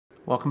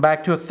Welcome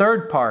back to a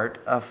third part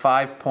of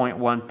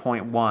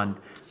 5.1.1.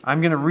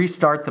 I'm going to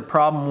restart the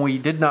problem we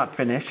did not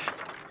finish.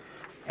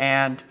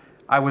 And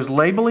I was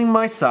labeling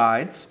my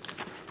sides.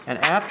 And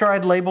after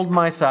I'd labeled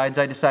my sides,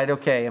 I decided,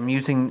 okay,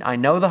 I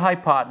know the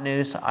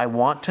hypotenuse. I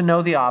want to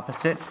know the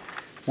opposite.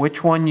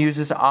 Which one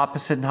uses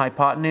opposite and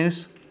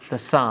hypotenuse? The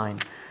sine.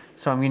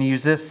 So I'm going to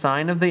use this.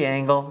 Sine of the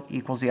angle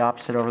equals the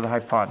opposite over the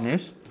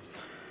hypotenuse.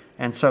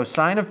 And so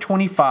sine of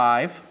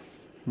 25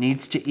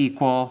 needs to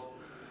equal,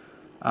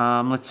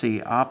 let's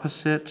see,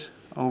 opposite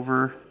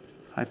over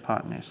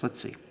hypotenuse.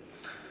 Let's see.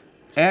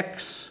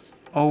 X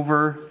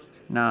over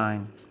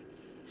 9.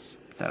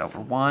 Put that over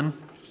 1.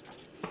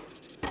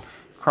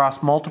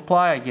 Cross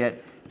multiply, I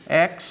get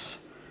x.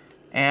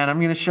 And I'm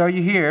going to show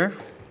you here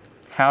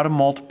how to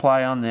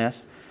multiply on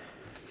this.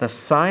 The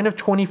sine of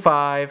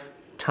 25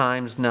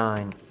 times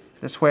 9.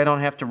 This way I don't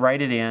have to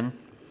write it in.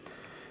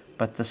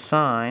 But the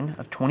sine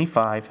of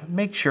 25,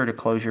 make sure to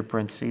close your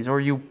parentheses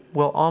or you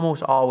will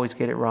almost always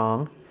get it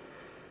wrong,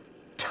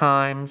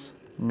 times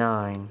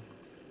 9.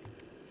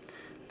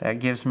 That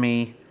gives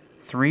me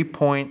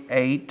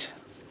 3.8,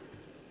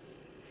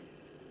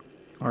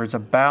 or it's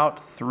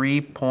about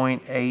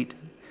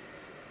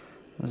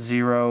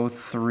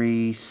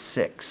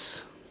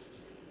 3.8036.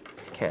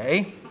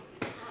 Okay,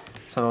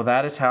 so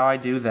that is how I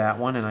do that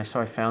one, and so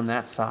I found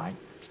that side.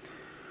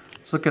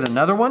 Let's look at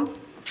another one.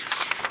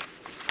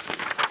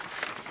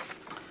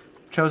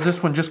 Chose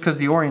this one just because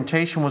the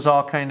orientation was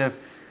all kind of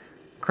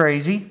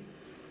crazy.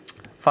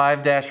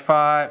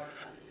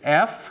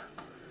 5-5F.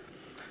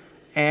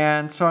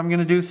 And so I'm going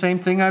to do the same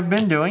thing I've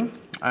been doing.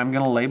 I'm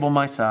going to label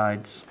my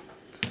sides.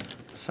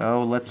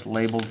 So let's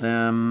label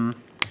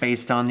them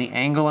based on the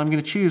angle I'm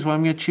going to choose. Well,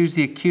 I'm going to choose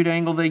the acute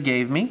angle they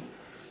gave me.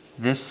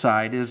 This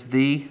side is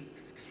the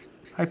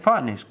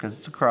hypotenuse because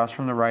it's across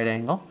from the right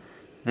angle.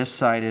 This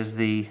side is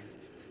the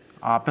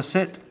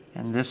opposite,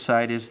 and this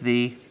side is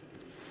the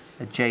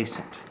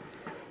adjacent.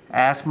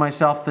 Ask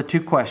myself the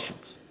two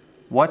questions.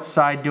 What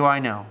side do I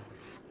know?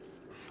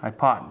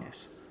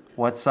 Hypotenuse.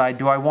 What side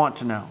do I want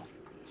to know?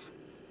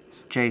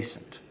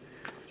 Adjacent.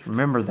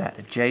 Remember that,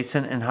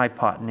 adjacent and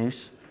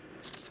hypotenuse.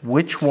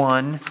 Which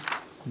one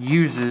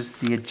uses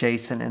the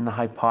adjacent and the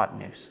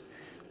hypotenuse?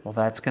 Well,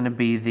 that's going to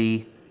be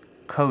the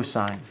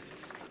cosine.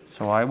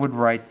 So I would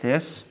write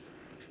this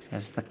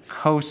as the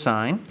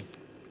cosine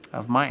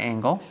of my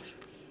angle.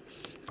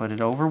 Put it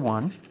over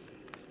 1.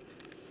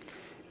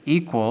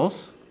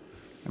 Equals,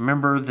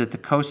 remember that the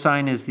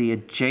cosine is the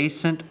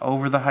adjacent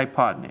over the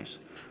hypotenuse.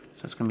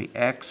 So it's going to be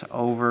x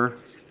over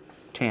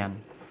 10.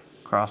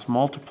 Cross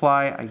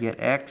multiply, I get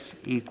x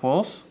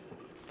equals,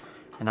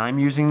 and I'm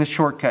using the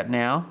shortcut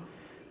now,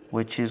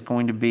 which is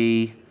going to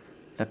be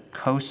the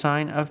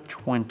cosine of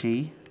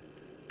 20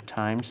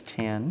 times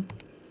 10.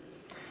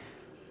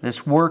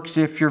 This works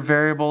if your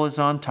variable is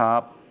on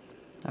top.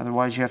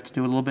 Otherwise, you have to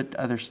do a little bit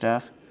other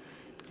stuff.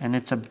 And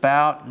it's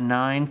about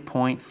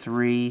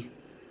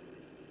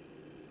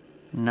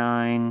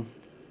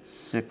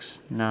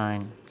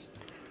 9.3969.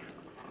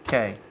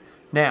 Okay,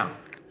 now,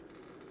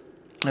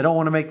 I don't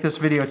want to make this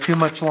video too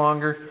much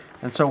longer,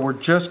 and so we're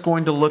just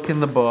going to look in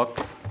the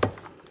book,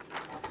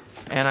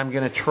 and I'm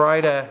going to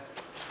try to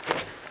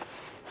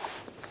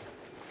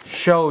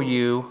show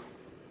you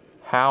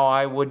how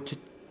I would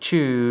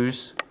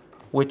choose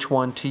which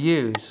one to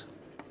use.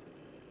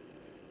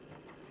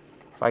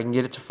 If I can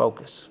get it to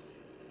focus.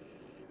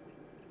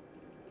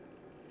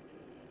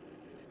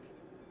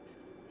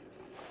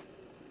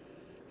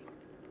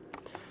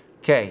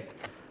 Okay,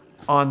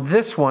 on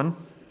this one,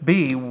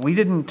 B, I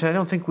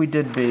don't think we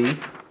did B.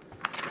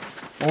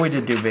 Well, we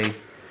did do B.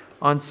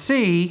 On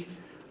C,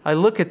 I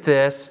look at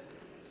this.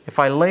 If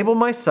I label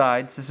my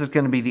sides, this is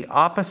going to be the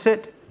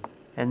opposite,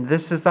 and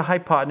this is the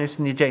hypotenuse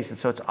and the adjacent.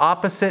 So it's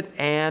opposite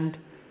and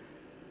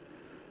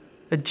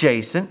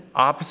adjacent.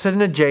 Opposite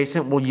and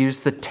adjacent will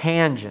use the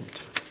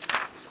tangent.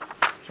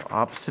 So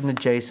opposite and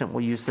adjacent will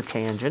use the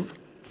tangent.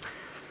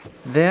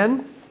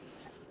 Then,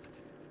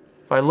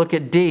 if I look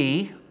at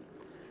D,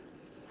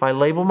 if I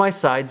label my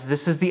sides,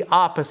 this is the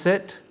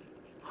opposite,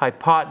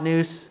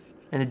 hypotenuse,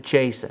 and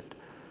adjacent.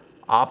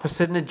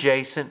 Opposite and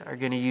adjacent are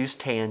going to use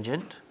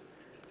tangent.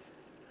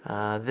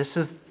 This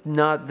is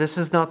not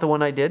the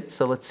one I did,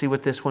 so let's see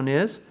what this one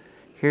is.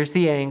 Here's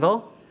the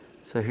angle.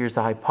 So here's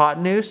the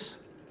hypotenuse,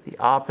 the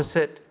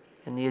opposite,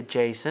 and the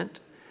adjacent.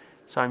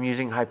 So I'm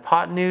using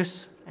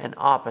hypotenuse and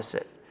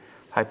opposite.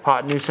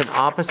 Hypotenuse and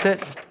opposite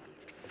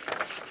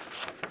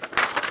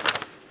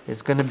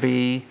is going to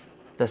be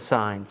the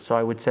sine. So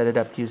I would set it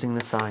up using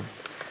the sine.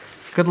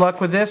 Good luck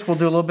with this. We'll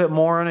do a little bit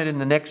more on it in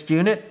the next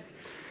unit.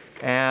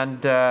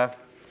 And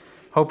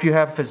hope you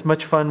have as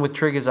much fun with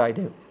trig as I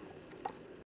do.